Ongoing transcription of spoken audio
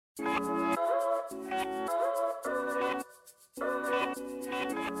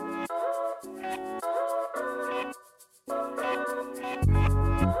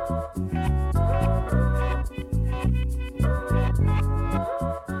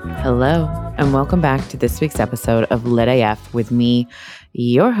Hello, and welcome back to this week's episode of Lit AF with me,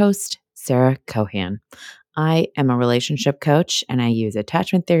 your host, Sarah Cohan. I am a relationship coach, and I use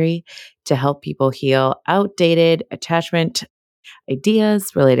attachment theory to help people heal outdated attachment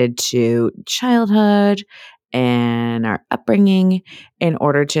ideas related to childhood and our upbringing in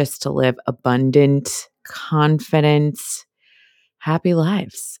order just to live abundant, confident, happy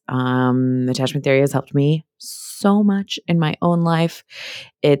lives. Attachment theory has helped me so much in my own life.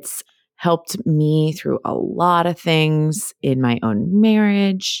 It's helped me through a lot of things in my own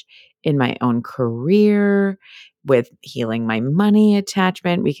marriage, in my own career, with healing my money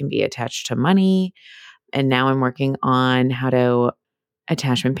attachment. We can be attached to money. And now I'm working on how to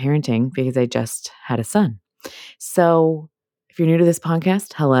attachment parenting because I just had a son. So if you're new to this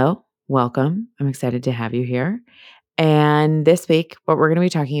podcast, hello, welcome. I'm excited to have you here. And this week, what we're going to be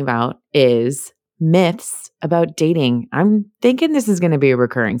talking about is myths about dating. I'm thinking this is going to be a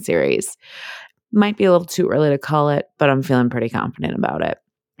recurring series. Might be a little too early to call it, but I'm feeling pretty confident about it.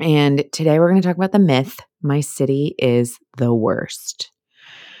 And today we're going to talk about the myth, my city is the worst.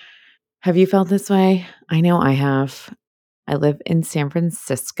 Have you felt this way? I know I have. I live in San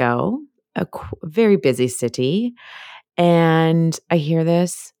Francisco, a very busy city, and I hear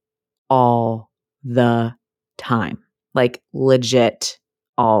this all the time, like legit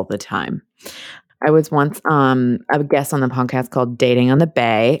all the time. I was once a guest on the podcast called Dating on the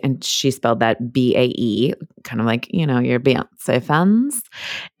Bay, and she spelled that BAE, kind of like, your Beyonce fans.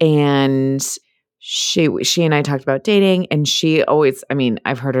 And she and I talked about dating, and she always,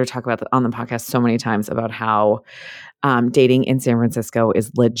 I've heard her talk about on the podcast so many times about how dating in San Francisco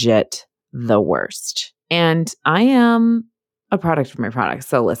is legit the worst. And I am a product of my product.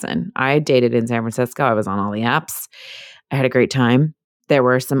 So listen, I dated in San Francisco. I was on all the apps. I had a great time. There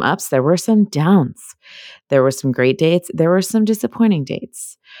were some ups. There were some downs. There were some great dates. There were some disappointing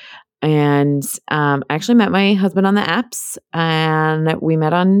dates. And I actually met my husband on the apps, and we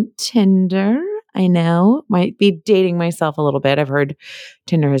met on Tinder. I know, might be dating myself a little bit. I've heard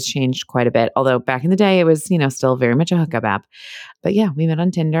Tinder has changed quite a bit. Although back in the day, it was, still very much a hookup app. But yeah, we met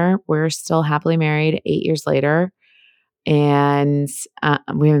on Tinder. We're still happily married 8 years later. And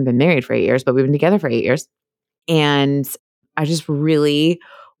we haven't been married for 8 years, but we've been together for 8 years. And I just really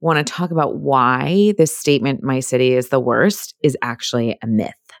want to talk about why this statement, my city is the worst, is actually a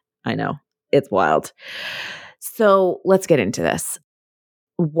myth. I know, it's wild. So let's get into this.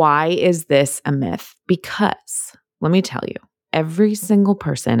 Why is this a myth? Because let me tell you, every single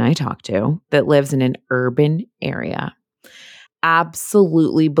person I talk to that lives in an urban area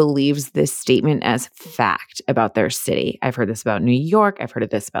absolutely believes this statement as fact about their city. I've heard this about New York. I've heard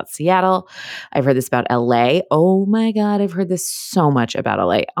of this about Seattle. I've heard this about LA. Oh my God, I've heard this so much about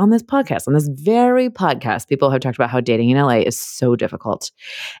LA on this podcast. On this very podcast, people have talked about how dating in LA is so difficult.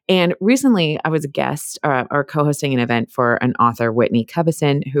 And recently, I was a guest or co-hosting an event for an author, Whitney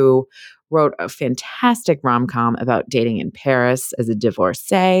Cubison, who wrote a fantastic rom-com about dating in Paris as a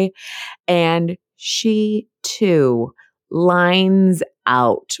divorcee. And she too lines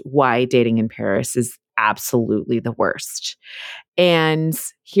out why dating in Paris is absolutely the worst. And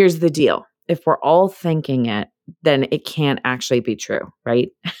here's the deal. If we're all thinking it, then it can't actually be true, right?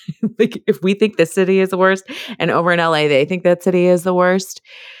 Like if we think this city is the worst and over in LA, they think that city is the worst,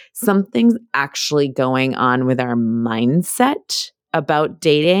 something's actually going on with our mindset about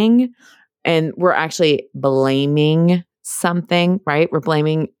dating. And we're actually blaming something, right? We're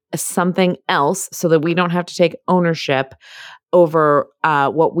blaming something else so that we don't have to take ownership over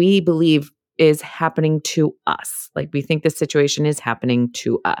what we believe is happening to us. Like we think this situation is happening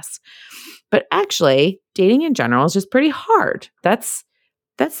to us. But actually, dating in general is just pretty hard. That's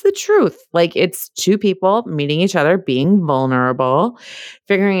the truth. Like it's two people meeting each other, being vulnerable,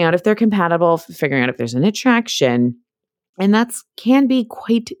 figuring out if they're compatible, figuring out if there's an attraction. And that can be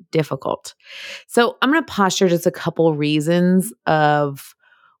quite difficult. So I'm going to posture just a couple reasons of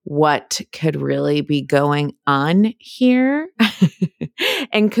what could really be going on here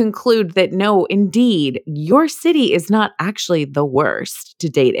and conclude that no, indeed, your city is not actually the worst to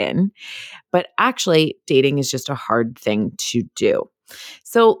date in, but actually dating is just a hard thing to do.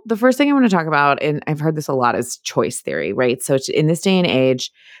 So the first thing I want to talk about, and I've heard this a lot, is choice theory, right? So in this day and age,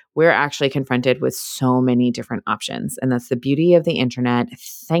 we're actually confronted with so many different options. And that's the beauty of the internet.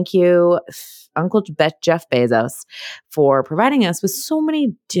 Thank you, Uncle Jeff Bezos, for providing us with so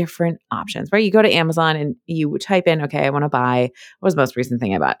many different options, right? You go to Amazon and you type in, okay, I want to buy, what was the most recent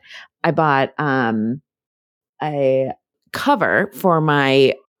thing I bought? I bought a cover for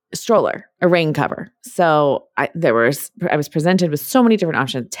my stroller, a rain cover. So I was presented with so many different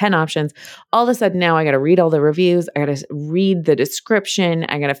options, 10 options. All of a sudden now I got to read all the reviews. I got to read the description.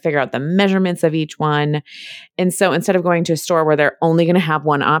 I got to figure out the measurements of each one. And so instead of going to a store where they're only going to have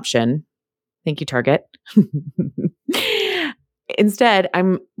one option, thank you, Target. Instead,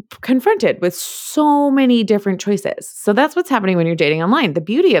 I'm confronted with so many different choices. So that's what's happening when you're dating online. The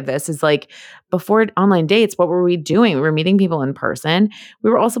beauty of this is like before online dates, what were we doing? We were meeting people in person. We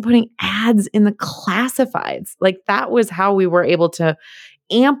were also putting ads in the classifieds. Like that was how we were able to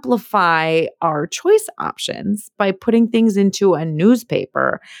amplify our choice options by putting things into a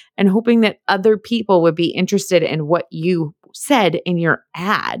newspaper and hoping that other people would be interested in what you said in your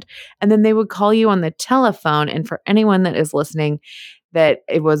ad. And then they would call you on the telephone. And for anyone that is listening that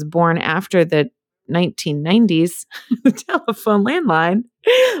it was born after the 1990s, the telephone landline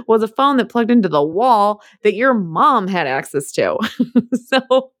was a phone that plugged into the wall that your mom had access to.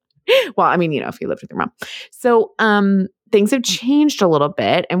 So, well, I mean, if you lived with your mom. So, things have changed a little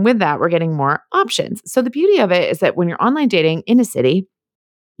bit. And with that, we're getting more options. So the beauty of it is that when you're online dating in a city,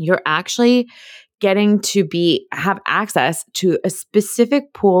 you're actually getting to have access to a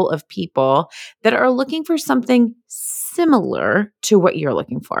specific pool of people that are looking for something similar to what you're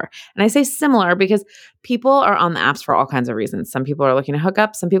looking for. And I say similar because people are on the apps for all kinds of reasons. Some people are looking to hook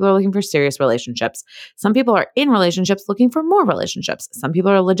up. Some people are looking for serious relationships. Some people are in relationships looking for more relationships. Some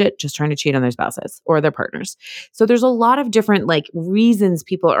people are legit just trying to cheat on their spouses or their partners. So there's a lot of different reasons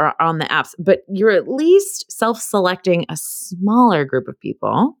people are on the apps, but you're at least self-selecting a smaller group of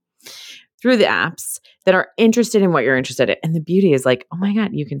people through the apps that are interested in what you're interested in. And the beauty is oh my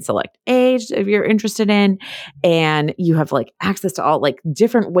God, you can select age if you're interested in, and you have access to all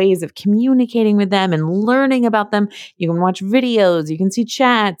different ways of communicating with them and learning about them. You can watch videos, you can see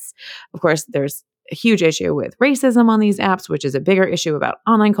chats. Of course, there's a huge issue with racism on these apps, which is a bigger issue about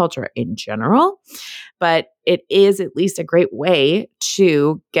online culture in general. But it is at least a great way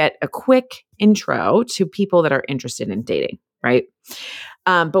to get a quick intro to people that are interested in dating, right?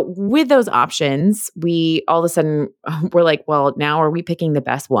 But with those options, we all of a sudden, we're well, now are we picking the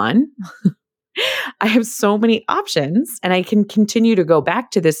best one? I have so many options and I can continue to go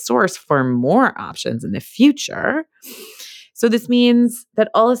back to this source for more options in the future. So this means that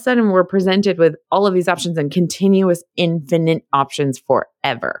all of a sudden we're presented with all of these options and continuous infinite options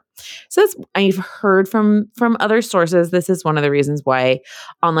forever. So I've heard from other sources, this is one of the reasons why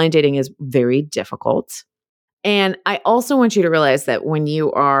online dating is very difficult. And I also want you to realize that when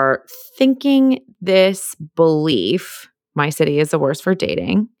you are thinking this belief, my city is the worst for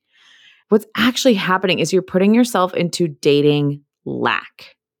dating, what's actually happening is you're putting yourself into dating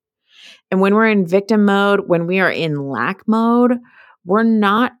lack. And when we're in victim mode, when we are in lack mode, we're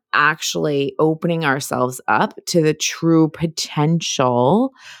not actually opening ourselves up to the true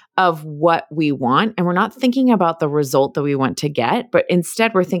potential of what we want. And we're not thinking about the result that we want to get, but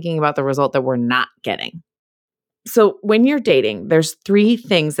instead we're thinking about the result that we're not getting. So when you're dating, there's 3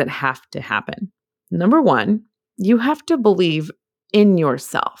 things that have to happen. Number 1, you have to believe in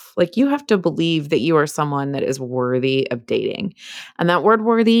yourself. You have to believe that you are someone that is worthy of dating. And that word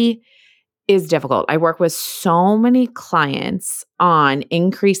worthy is difficult. I work with so many clients on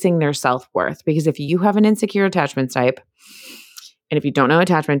increasing their self-worth because if you have an insecure attachment type, and if you don't know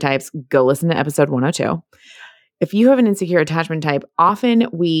attachment types, go listen to episode 102. If you have an insecure attachment type, often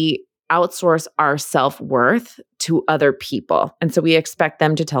we outsource our self-worth to other people. And so we expect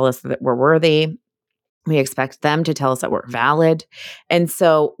them to tell us that we're worthy. We expect them to tell us that we're valid. And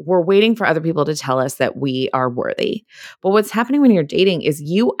so we're waiting for other people to tell us that we are worthy. But what's happening when you're dating is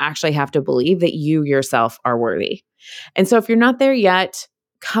you actually have to believe that you yourself are worthy. And so if you're not there yet,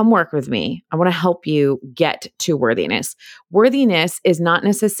 come work with me. I want to help you get to worthiness. Worthiness is not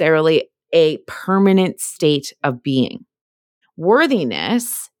necessarily a permanent state of being.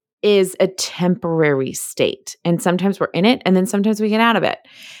 Worthiness is a temporary state. And sometimes we're in it and then sometimes we get out of it.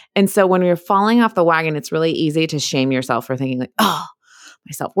 And so when you're falling off the wagon, it's really easy to shame yourself for thinking oh,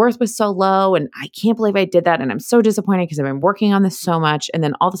 my self-worth was so low and I can't believe I did that. And I'm so disappointed because I've been working on this so much. And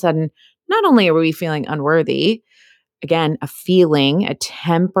then all of a sudden, not only are we feeling unworthy, again, a feeling, a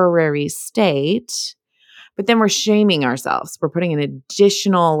temporary state, but then we're shaming ourselves. We're putting an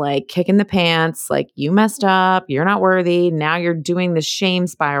additional kick in the pants, you messed up, you're not worthy. Now you're doing the shame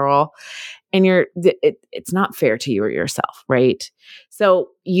spiral and it's not fair to you or yourself, right? So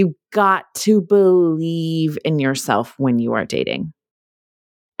you got to believe in yourself when you are dating.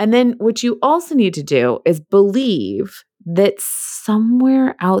 And then what you also need to do is believe that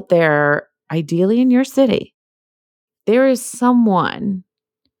somewhere out there, ideally in your city, there is someone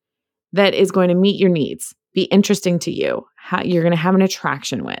that is going to meet your needs, be interesting to you, how you're going to have an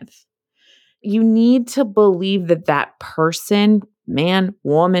attraction with. You need to believe that that person, man,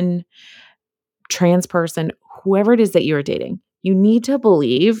 woman, trans person, whoever it is that you're dating, you need to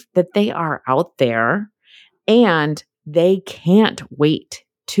believe that they are out there and they can't wait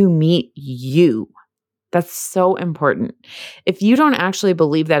to meet you. That's so important. If you don't actually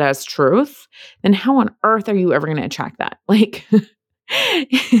believe that as truth, then how on earth are you ever going to attract that? Like,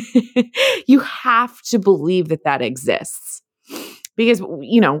 you have to believe that that exists because,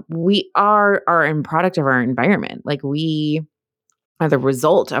 we are a product of our environment. Like, we are the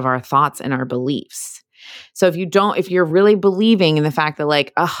result of our thoughts and our beliefs. So if you're really believing in the fact that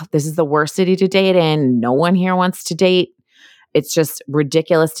like, oh, this is the worst city to date in, no one here wants to date, it's just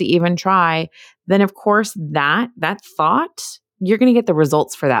ridiculous to even try, then of course that thought, you're going to get the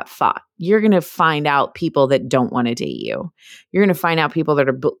results for that thought. You're going to find out people that don't want to date you. You're going to find out people that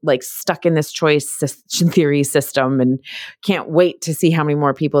are like stuck in this choice theory system and can't wait to see how many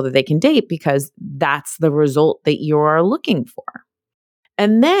more people that they can date because that's the result that you are looking for.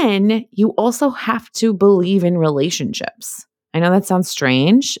 And then you also have to believe in relationships. I know that sounds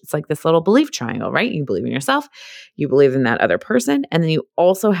strange. It's like this little belief triangle, right? You believe in yourself, you believe in that other person, and then you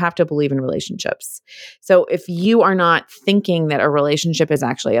also have to believe in relationships. So if you are not thinking that a relationship is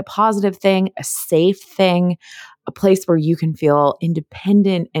actually a positive thing, a safe thing, a place where you can feel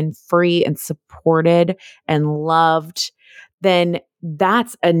independent and free and supported and loved, then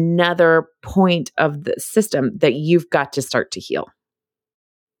that's another point of the system that you've got to start to heal.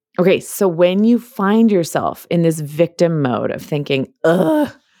 Okay, so when you find yourself in this victim mode of thinking, ugh,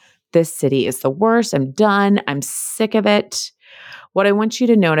 this city is the worst, I'm done, I'm sick of it, what I want you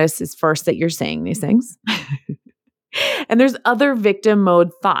to notice is first that you're saying these things. And there's other victim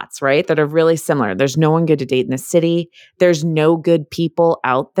mode thoughts, right, that are really similar. There's no one good to date in the city. There's no good people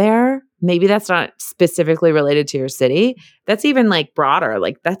out there. Maybe that's not specifically related to your city. That's even like broader,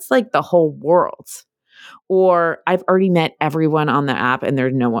 like that's like the whole world. Or I've already met everyone on the app and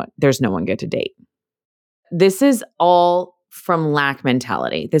there's no one good to date. This is all from lack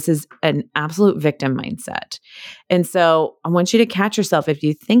mentality. This is an absolute victim mindset. And so I want you to catch yourself if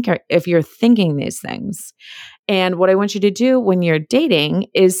you're thinking these things. And what I want you to do when you're dating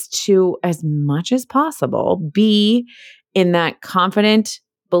is to, as much as possible, be in that confident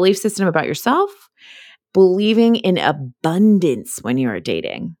belief system about yourself, believing in abundance when you're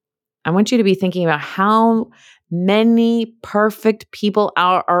dating. I want you to be thinking about how many perfect people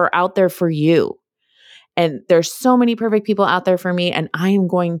are out there for you. And there's so many perfect people out there for me, and I am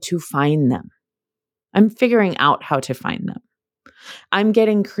going to find them. I'm figuring out how to find them. I'm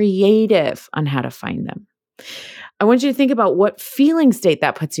getting creative on how to find them. I want you to think about what feeling state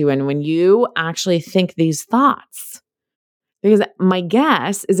that puts you in when you actually think these thoughts. Because my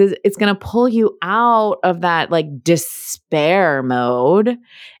guess is it's going to pull you out of that like despair mode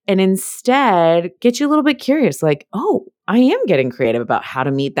and instead get you a little bit curious, like, oh, I am getting creative about how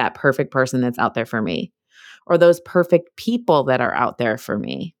to meet that perfect person that's out there for me or those perfect people that are out there for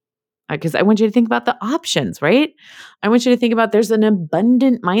me. Because I want you to think about the options, right? I want you to think about there's an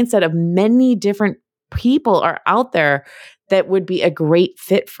abundant mindset of many different people are out there that would be a great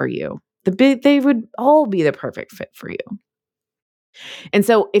fit for you. They would all be the perfect fit for you. And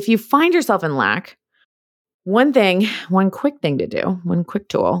so if you find yourself in lack, one quick thing to do, one quick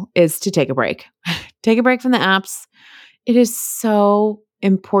tool is to take a break. Take a break from the apps. It is so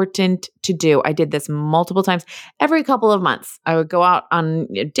important to do. I did this multiple times. Every couple of months, I would go out on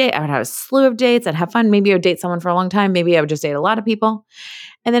a date. I would have a slew of dates. I'd have fun. Maybe I would date someone for a long time. Maybe I would just date a lot of people.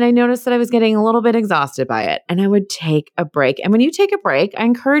 And then I noticed that I was getting a little bit exhausted by it and I would take a break. And when you take a break, I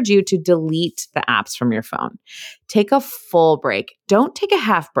encourage you to delete the apps from your phone. Take a full break. Don't take a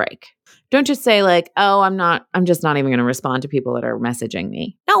half break. Don't just say like, oh, I'm just not even going to respond to people that are messaging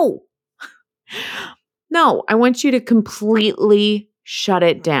me. No, I want you to completely shut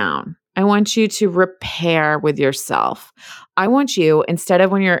it down. I want you to repair with yourself. I want you, instead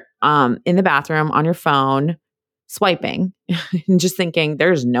of when you're in the bathroom on your phone, swiping and just thinking,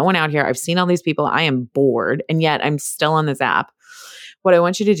 there's no one out here. I've seen all these people. I am bored. And yet I'm still on this app. What I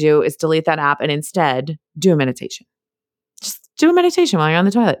want you to do is delete that app and instead do a meditation. Just do a meditation while you're on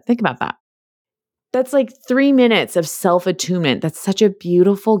the toilet. Think about that. That's like 3 minutes of self-attunement. That's such a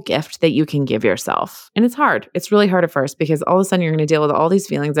beautiful gift that you can give yourself. And it's hard. It's really hard at first because all of a sudden you're going to deal with all these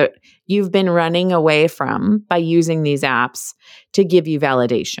feelings that you've been running away from by using these apps to give you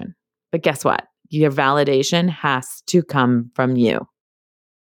validation. But guess what? Your validation has to come from you.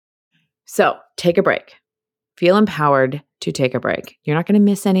 So take a break. Feel empowered to take a break. You're not going to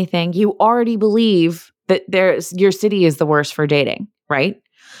miss anything. You already believe that your city is the worst for dating, right?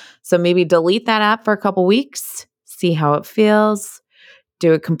 So maybe delete that app for a couple weeks, see how it feels,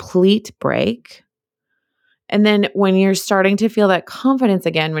 do a complete break. And then when you're starting to feel that confidence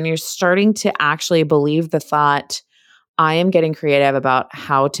again, when you're starting to actually believe the thought, I am getting creative about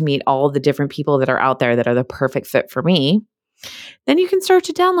how to meet all the different people that are out there that are the perfect fit for me, then you can start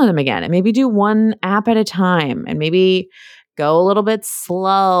to download them again and maybe do one app at a time and maybe go a little bit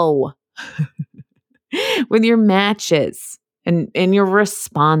slow with your matches and in your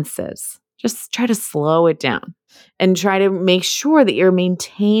responses. Just try to slow it down and try to make sure that you're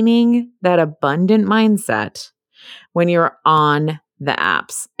maintaining that abundant mindset when you're on the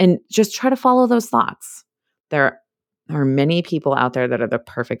apps, and just try to follow those thoughts. There are many people out there that are the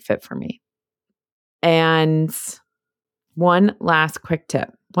perfect fit for me. And one last quick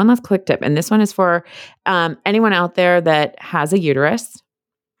tip. And this one is for anyone out there that has a uterus.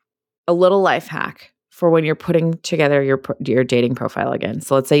 A little life hack for when you're putting together your dating profile again.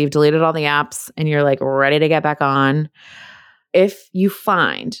 So let's say you've deleted all the apps and you're like ready to get back on. If you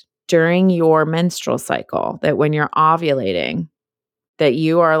find during your menstrual cycle that when you're ovulating, that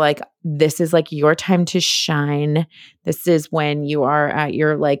you are like, this is like your time to shine. This is when you are at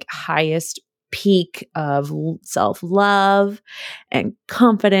your like highest peak of self-love and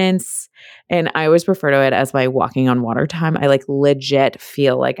confidence. And I always refer to it as my walking on water time. I like legit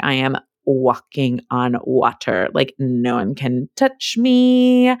feel like I am walking on water. Like no one can touch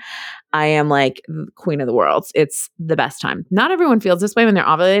me. I am like queen of the world. It's the best time. Not everyone feels this way when they're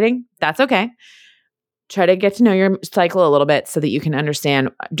ovulating. That's okay. Try to get to know your cycle a little bit so that you can understand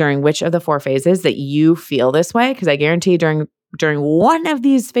during which of the 4 phases that you feel this way. Because I guarantee during one of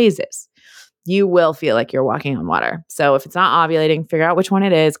these phases, you will feel like you're walking on water. So if it's not ovulating, figure out which one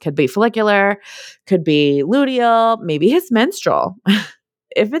it is. Could be follicular, could be luteal, maybe it's menstrual.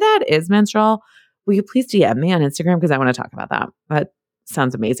 If that is menstrual, will you please DM me on Instagram? Because I want to talk about that. That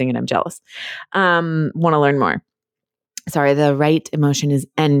sounds amazing and I'm jealous. Want to learn more. Sorry, the right emotion is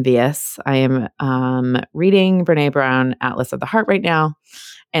envious. I am reading Brene Brown, Atlas of the Heart right now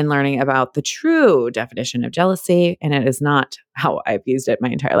and learning about the true definition of jealousy. And it is not how I've used it my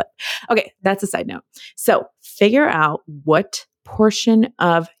entire life. Okay, that's a side note. So figure out what portion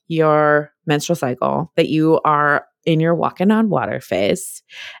of your menstrual cycle that you are in your walking on water phase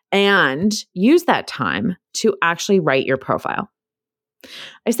and use that time to actually write your profile.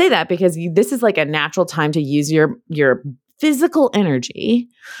 I say that because this is like a natural time to use your physical energy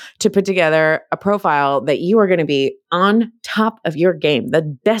to put together a profile that you are going to be on top of your game, the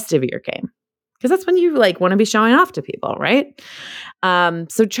best of your game. Because that's when you like want to be showing off to people, right?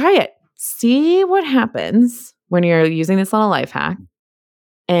 So try it. See what happens when you're using this little life hack.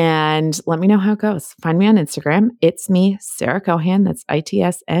 And let me know how it goes. Find me on Instagram. It's me, Sarah Cohan. That's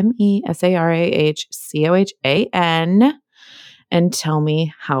ITSMESARAHCOHAN. And tell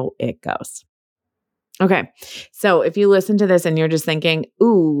me how it goes. Okay. So if you listen to this and you're just thinking,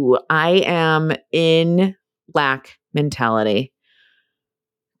 ooh, I am in lack mentality,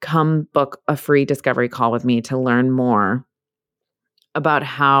 come book a free discovery call with me to learn more about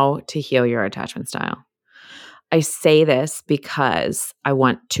how to heal your attachment style. I say this because I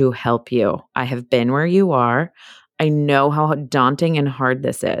want to help you. I have been where you are. I know how daunting and hard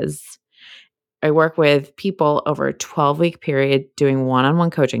this is. I work with people over a 12-week period doing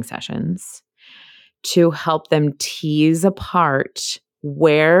one-on-one coaching sessions to help them tease apart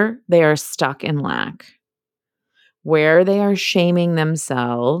where they are stuck in lack, where they are shaming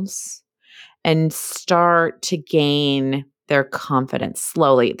themselves, and start to gain their confidence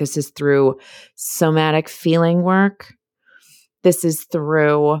slowly. This is through somatic feeling work. This is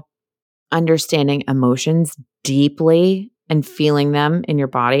through understanding emotions deeply and feeling them in your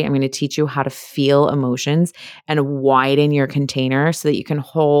body. I'm going to teach you how to feel emotions and widen your container so that you can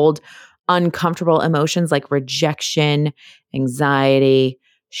hold uncomfortable emotions like rejection, anxiety,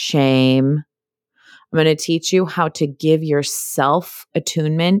 shame. I'm going to teach you how to give yourself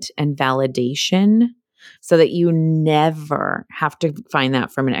attunement and validation so that you never have to find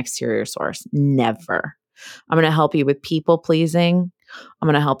that from an exterior source. Never. I'm going to help you with people pleasing. I'm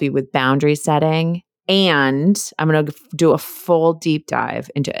going to help you with boundary setting. And I'm going to do a full deep dive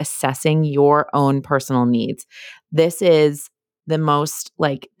into assessing your own personal needs. This is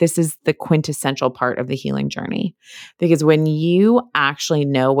this is the quintessential part of the healing journey. Because when you actually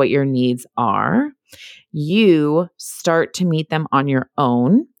know what your needs are, you start to meet them on your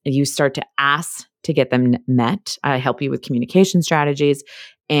own. You start to ask to get them met. I help you with communication strategies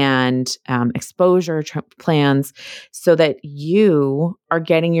and exposure plans so that you are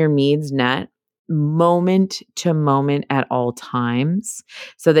getting your needs met moment to moment at all times,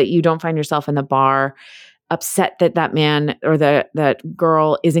 so that you don't find yourself in the bar upset that that man or that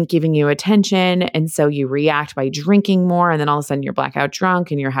girl isn't giving you attention. And so you react by drinking more. And then all of a sudden you're blackout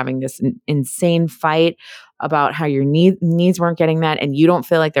drunk and you're having this insane fight about how your needs weren't getting met and you don't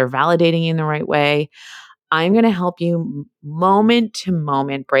feel like they're validating you in the right way. I'm going to help you moment to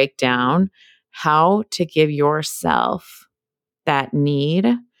moment break down how to give yourself that need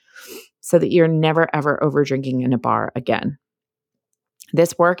so that you're never, ever over drinking in a bar again.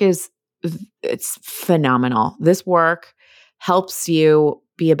 This work it's phenomenal. This work helps you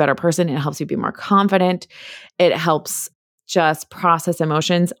be a better person. It helps you be more confident. It helps just process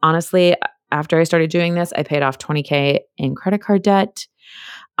emotions. Honestly, after I started doing this, I paid off $20,000 in credit card debt.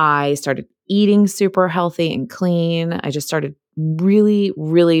 I started eating super healthy and clean. I just started really,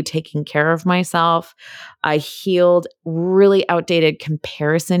 really taking care of myself. I healed really outdated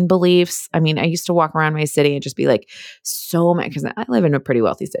comparison beliefs. I mean, I used to walk around my city and just be like so mad because I live in a pretty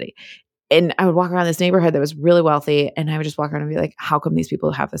wealthy city. And I would walk around this neighborhood that was really wealthy and I would just walk around and be like, how come these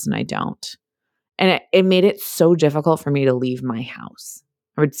people have this and I don't? And it made it so difficult for me to leave my house.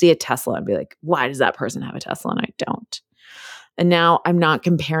 I would see a Tesla and be like, why does that person have a Tesla and I don't? And now I'm not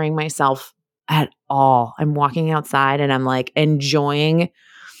comparing myself at all. I'm walking outside and I'm like enjoying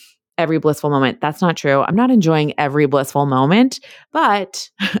every blissful moment. That's not true. I'm not enjoying every blissful moment, but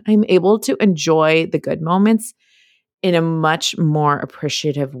I'm able to enjoy the good moments in a much more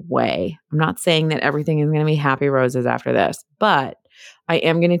appreciative way. I'm not saying that everything is going to be happy roses after this, but I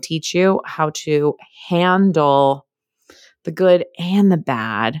am going to teach you how to handle the good and the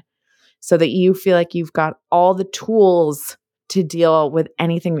bad so that you feel like you've got all the tools to deal with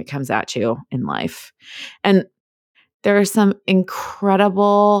anything that comes at you in life. And there are some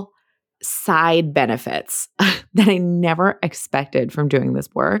incredible side benefits that I never expected from doing this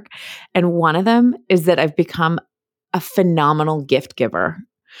work. And one of them is that I've become a phenomenal gift giver.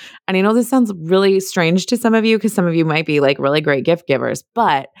 And I know this sounds really strange to some of you because some of you might be like really great gift givers,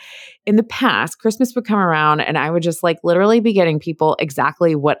 but in the past, Christmas would come around and I would just like literally be getting people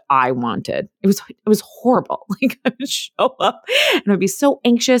exactly what I wanted. It was horrible. Like I would show up and I'd be so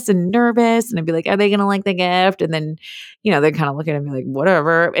anxious and nervous and I'd be like, are they going to like the gift? And then, they'd kind of look at me like,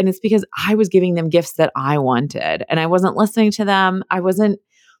 whatever. And it's because I was giving them gifts that I wanted and I wasn't listening to them. I was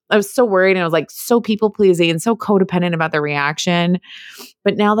so worried and I was like so people pleasing and so codependent about the reaction.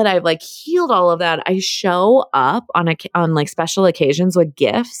 But now that I've like healed all of that, I show up on like special occasions with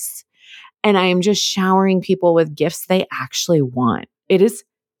gifts and I am just showering people with gifts they actually want. It is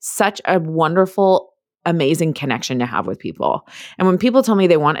such a wonderful, amazing connection to have with people. And when people tell me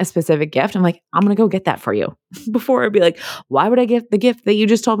they want a specific gift, I'm like, I'm going to go get that for you. Before I'd be like, why would I get the gift that you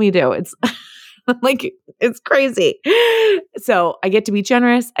just told me to do? It's like, it's crazy. So I get to be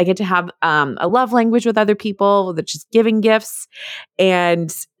generous. I get to have a love language with other people that's just giving gifts.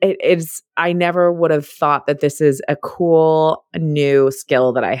 And I never would have thought that this is a cool new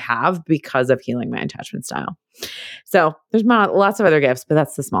skill that I have because of healing my attachment style. So there's lots of other gifts, but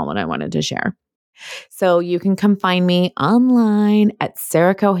that's the small one I wanted to share. So you can come find me online at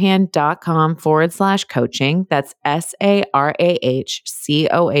sarahcohan.com/coaching. That's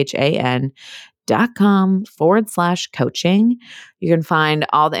sarahcohan.com/coaching. You can find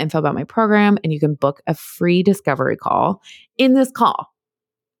all the info about my program and you can book a free discovery call. In this call,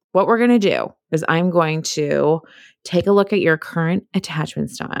 what we're going to do is I'm going to take a look at your current attachment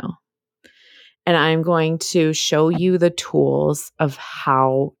style and I'm going to show you the tools of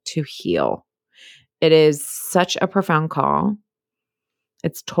how to heal. It is such a profound call.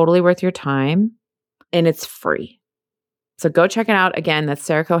 It's totally worth your time and it's free. So go check it out. Again, that's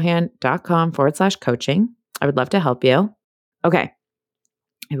sarahcohan.com/coaching. I would love to help you. Okay.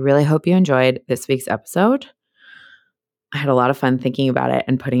 I really hope you enjoyed this week's episode. I had a lot of fun thinking about it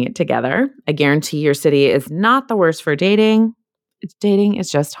and putting it together. I guarantee your city is not the worst for dating. Dating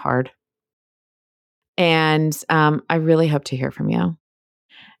is just hard. And I really hope to hear from you.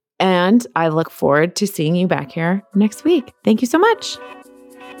 And I look forward to seeing you back here next week. Thank you so much.